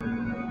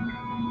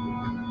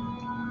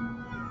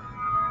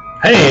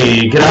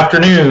Hey, good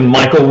afternoon.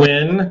 Michael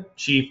Wynn,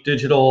 Chief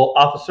Digital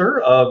Officer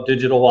of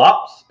Digital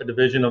Ops, a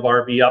division of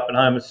RB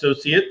Oppenheim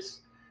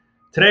Associates.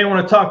 Today I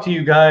want to talk to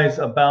you guys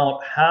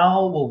about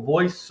how will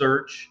voice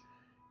search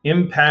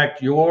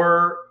impact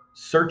your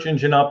search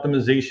engine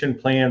optimization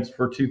plans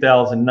for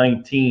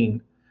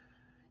 2019.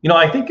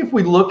 I think if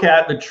we look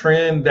at the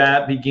trend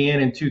that began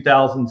in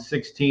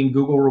 2016,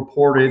 Google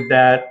reported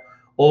that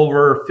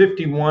over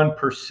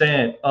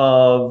 51%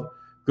 of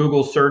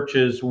Google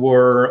searches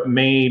were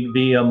made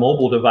via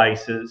mobile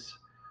devices.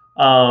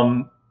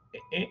 Um,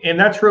 and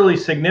that's really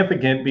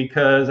significant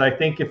because I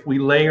think if we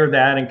layer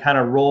that and kind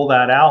of roll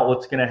that out,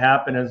 what's going to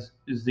happen as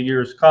the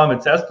years come,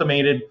 it's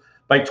estimated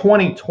by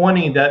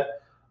 2020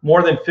 that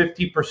more than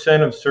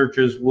 50% of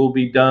searches will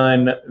be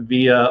done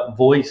via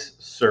voice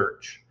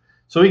search.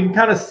 So we can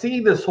kind of see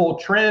this whole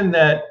trend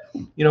that,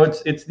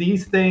 it's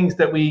these things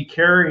that we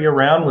carry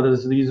around with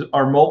us, these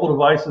our mobile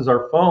devices,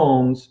 our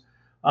phones,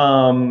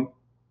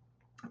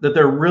 that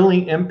they're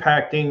really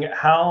impacting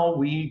how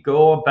we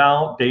go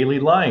about daily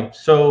life.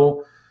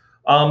 So,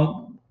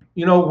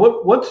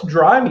 what's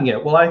driving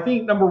it? Well, I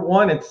think number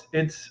one,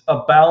 it's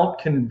about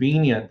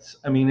convenience.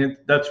 I mean,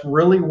 that's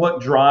really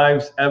what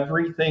drives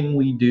everything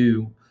we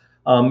do.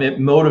 It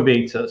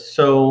motivates us.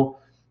 So,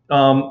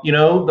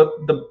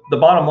 the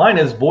bottom line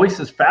is voice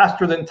is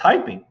faster than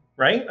typing,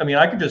 right? I mean,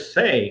 I could just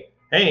say,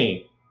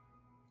 hey,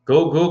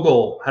 go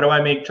Google, how do I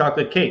make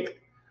chocolate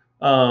cake?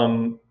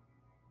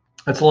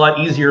 It's a lot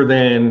easier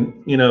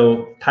than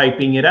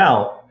typing it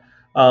out.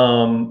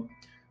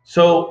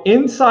 So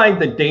inside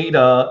the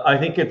data, I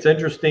think it's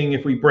interesting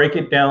if we break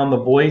it down. The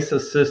voice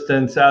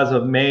assistants as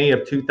of May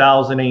of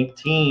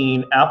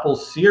 2018, Apple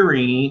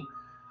Siri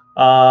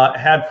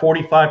had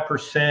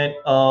 45%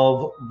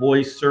 of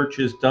voice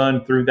searches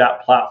done through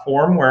that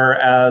platform,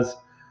 whereas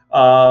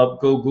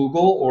Go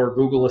Google or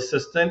Google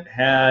Assistant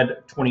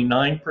had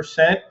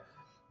 29%,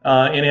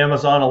 and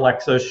Amazon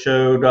Alexa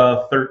showed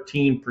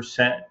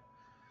 13%.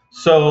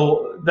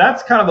 So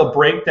that's kind of a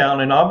breakdown.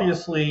 And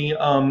obviously,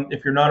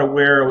 if you're not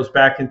aware, it was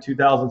back in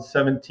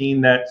 2017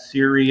 that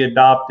Siri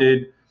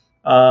adopted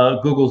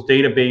Google's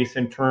database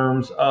in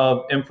terms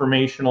of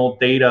informational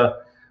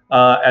data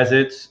as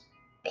its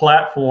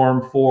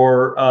platform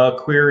for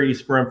queries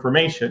for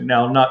information.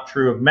 Now, not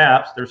true of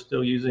Maps. They're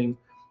still using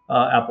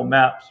Apple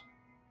Maps.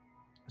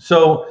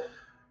 So,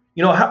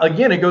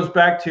 again, it goes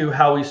back to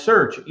how we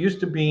search. It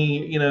used to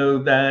be,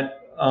 that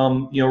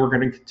we're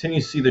going to continue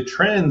to see the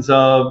trends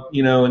of,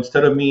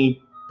 instead of me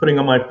putting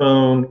on my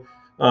phone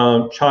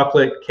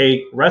chocolate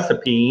cake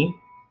recipe,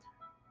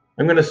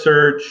 I'm going to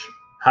search,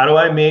 how do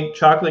I make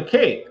chocolate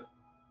cake,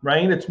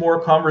 right? It's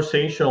more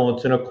conversational.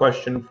 It's in a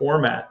question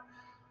format.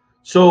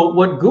 So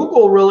what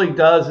Google really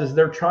does is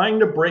they're trying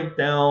to break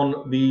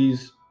down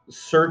these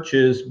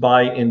searches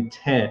by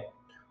intent.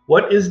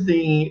 What is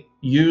the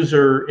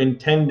user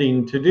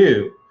intending to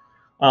do?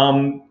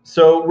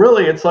 So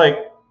really, it's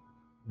like,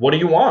 what do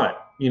you want?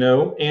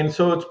 And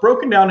so it's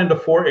broken down into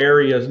four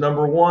areas.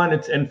 Number one,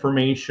 it's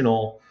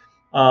informational.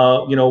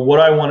 What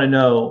I want to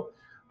know.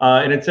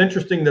 And it's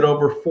interesting that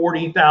over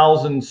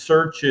 40,000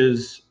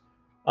 searches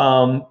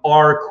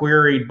are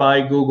queried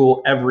by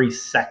Google every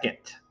second.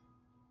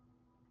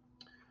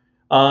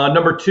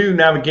 Number two,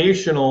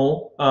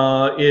 navigational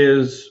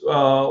is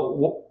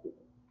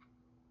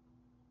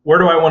where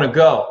do I want to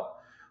go?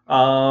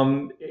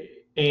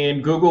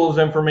 And Google's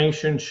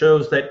information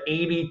shows that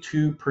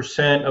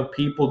 82% of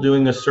people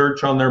doing a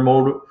search on their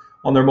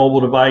mobile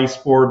device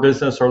for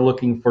business are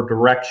looking for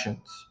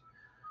directions.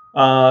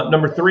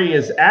 Number three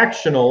is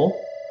actional.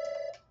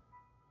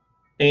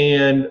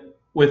 And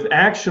with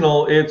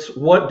actional, it's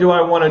what do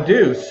I want to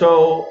do?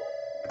 So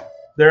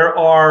there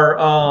are,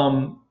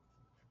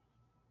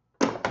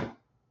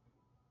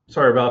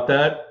 sorry about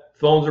that.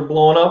 Phones are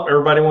blowing up.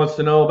 Everybody wants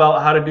to know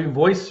about how to do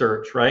voice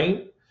search,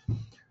 right?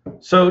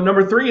 So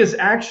number three is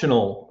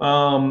actional.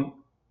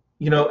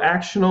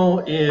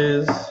 Actional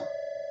is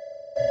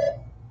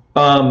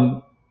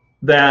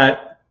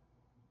that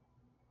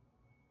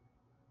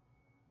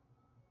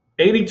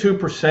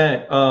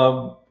 82%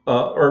 of,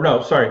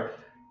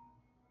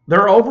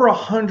 there are over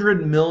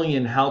 100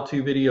 million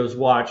how-to videos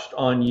watched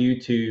on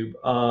YouTube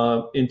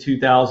in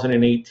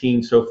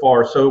 2018 so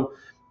far. So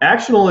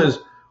actional is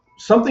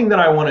something that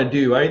I want to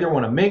do. I either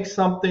want to make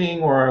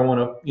something or I want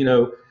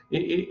to,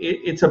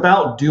 it's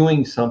about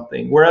doing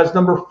something. Whereas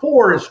number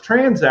four is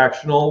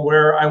transactional,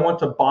 where I want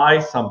to buy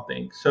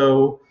something.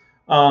 So,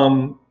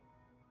 I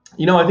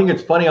think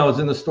it's funny. I was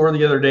in the store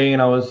the other day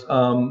and I was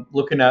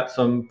looking at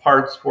some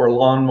parts for a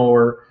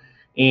lawnmower.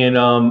 And,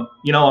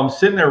 I'm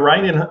sitting there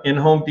right in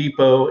Home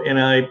Depot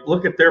and I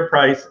look at their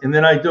price and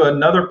then I do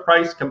another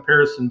price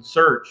comparison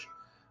search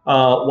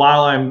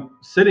while I'm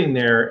sitting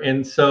there.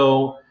 And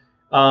so,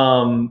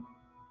 I'm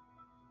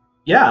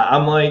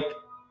like,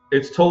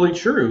 it's totally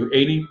true.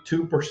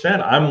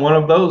 82%. I'm one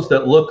of those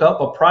that look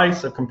up a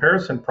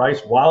comparison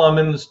price while I'm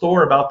in the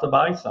store about to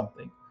buy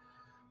something.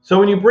 So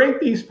when you break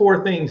these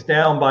four things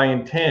down by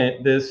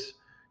intent, this,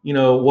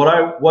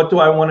 what do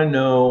I want to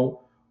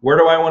know? where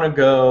do I want to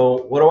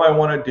go? What do I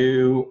want to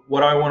do?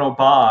 What do I want to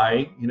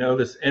buy?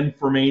 This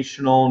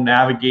informational,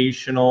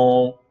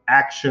 navigational,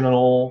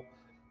 actionable,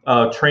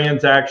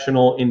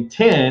 transactional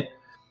intent.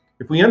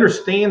 If we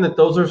understand that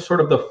those are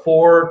sort of the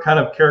four kind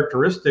of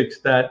characteristics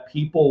that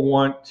people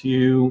want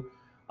to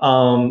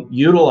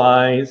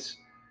utilize,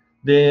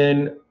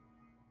 then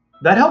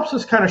that helps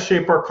us kind of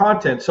shape our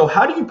content. So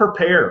how do you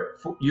prepare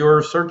for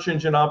your search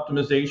engine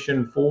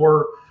optimization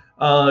for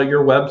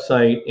your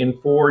website and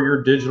for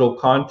your digital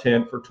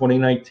content for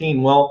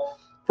 2019? Well,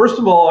 first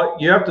of all,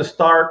 you have to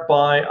start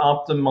by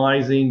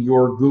optimizing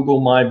your Google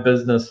My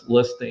Business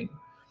listing.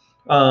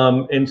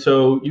 And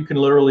so you can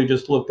literally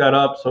just look that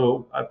up.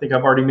 So I think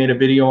I've already made a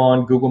video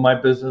on Google My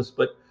Business,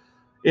 but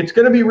it's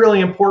going to be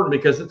really important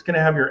because it's going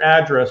to have your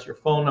address, your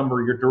phone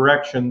number, your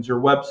directions,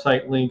 your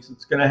website links.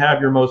 It's going to have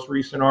your most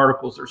recent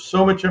articles. There's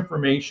so much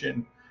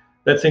information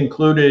that's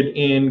included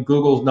in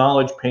Google's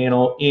knowledge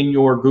panel in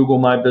your Google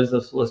My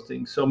Business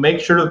listing. So make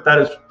sure that that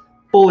is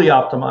fully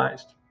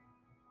optimized.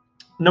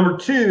 Number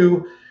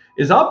two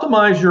is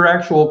optimize your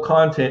actual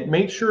content.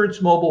 Make sure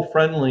it's mobile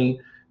friendly.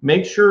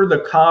 Make sure the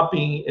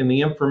copy and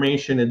the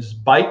information is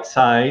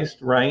bite-sized,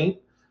 right?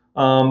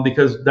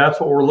 Because that's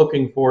what we're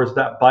looking for, is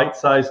that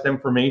bite-sized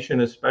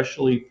information,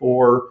 especially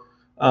for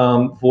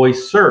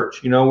voice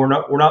search. We're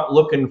not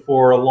looking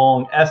for a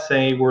long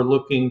essay. We're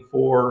looking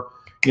for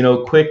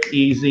quick,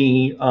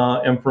 easy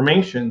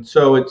information.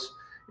 So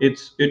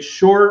it's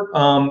short.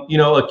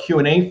 A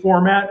Q&A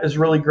format is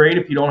really great.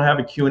 If you don't have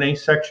a Q&A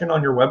section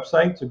on your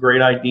website, it's a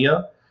great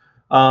idea.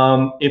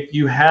 If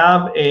you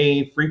have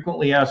a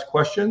frequently asked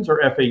questions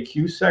or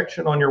FAQ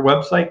section on your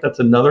website, that's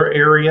another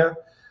area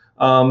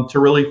to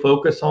really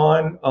focus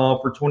on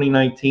for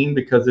 2019,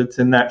 because it's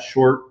in that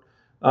short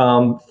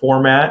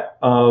format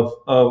of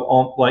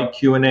like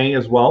Q&A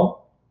as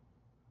well.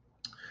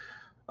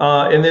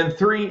 And then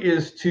three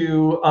is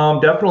to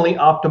definitely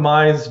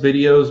optimize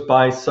videos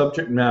by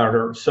subject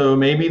matter. So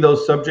maybe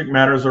those subject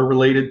matters are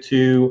related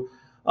to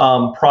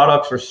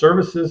products or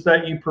services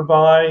that you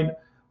provide,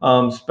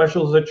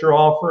 specials that you're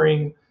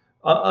offering.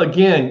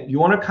 Again, you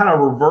want to kind of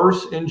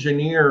reverse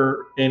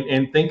engineer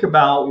and think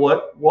about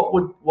what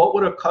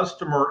would a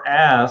customer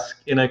ask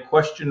in a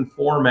question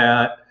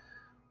format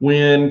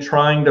when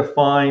trying to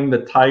find the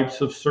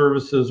types of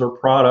services or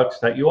products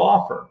that you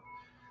offer.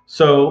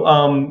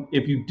 So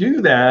if you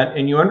do that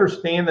and you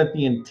understand that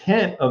the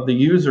intent of the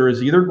user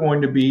is either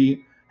going to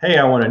be, hey,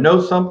 I want to know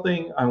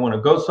something, I want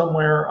to go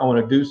somewhere, I want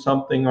to do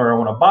something, or I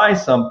want to buy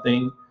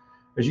something,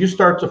 as you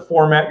start to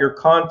format your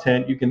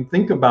content, you can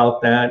think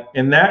about that,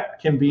 and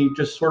that can be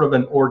just sort of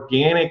an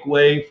organic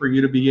way for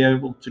you to be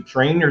able to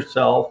train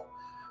yourself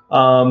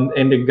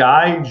and to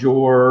guide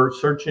your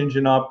search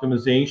engine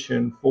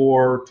optimization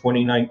for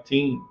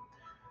 2019.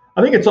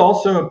 I think it's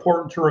also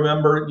important to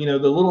remember, the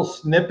little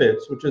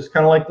snippets, which is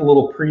kind of like the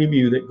little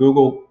preview that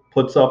Google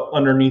puts up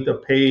underneath a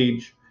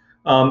page,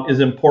 is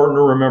important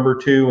to remember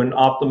too, in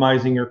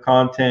optimizing your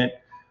content.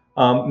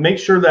 Make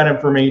sure that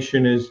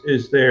information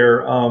is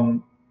there.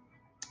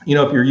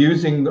 If you're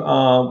using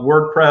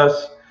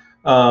WordPress,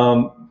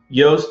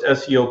 Yoast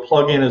SEO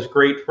plugin is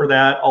great for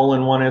that.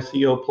 All-in-one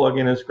SEO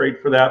plugin is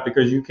great for that,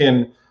 because you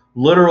can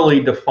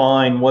literally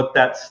define what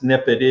that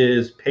snippet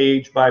is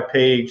page by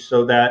page,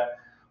 so that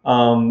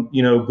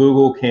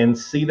Google can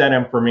see that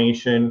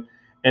information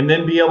and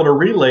then be able to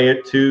relay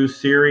it to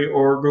Siri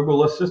or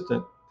Google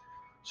Assistant.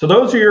 So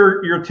those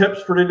are your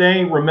tips for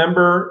today.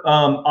 Remember,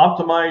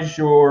 optimize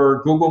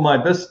your Google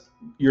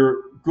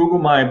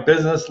My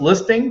Business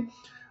listing.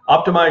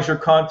 Optimize your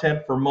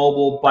content for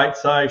mobile,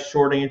 bite-sized,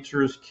 short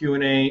answers,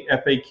 Q&A,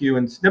 FAQ,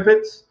 and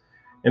snippets.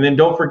 And then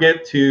don't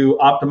forget to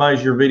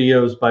optimize your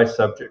videos by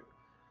subject.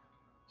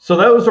 So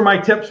those are my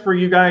tips for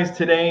you guys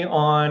today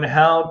on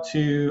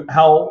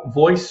how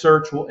voice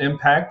search will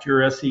impact your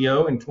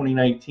SEO in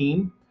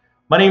 2019.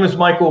 My name is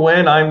Michael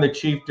Wynn. I'm the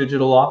Chief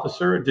Digital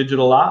Officer at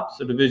Digital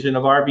Ops, a division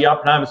of RB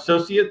Oppenheim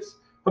Associates.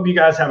 Hope you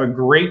guys have a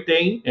great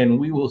day, and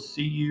we will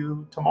see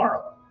you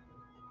tomorrow.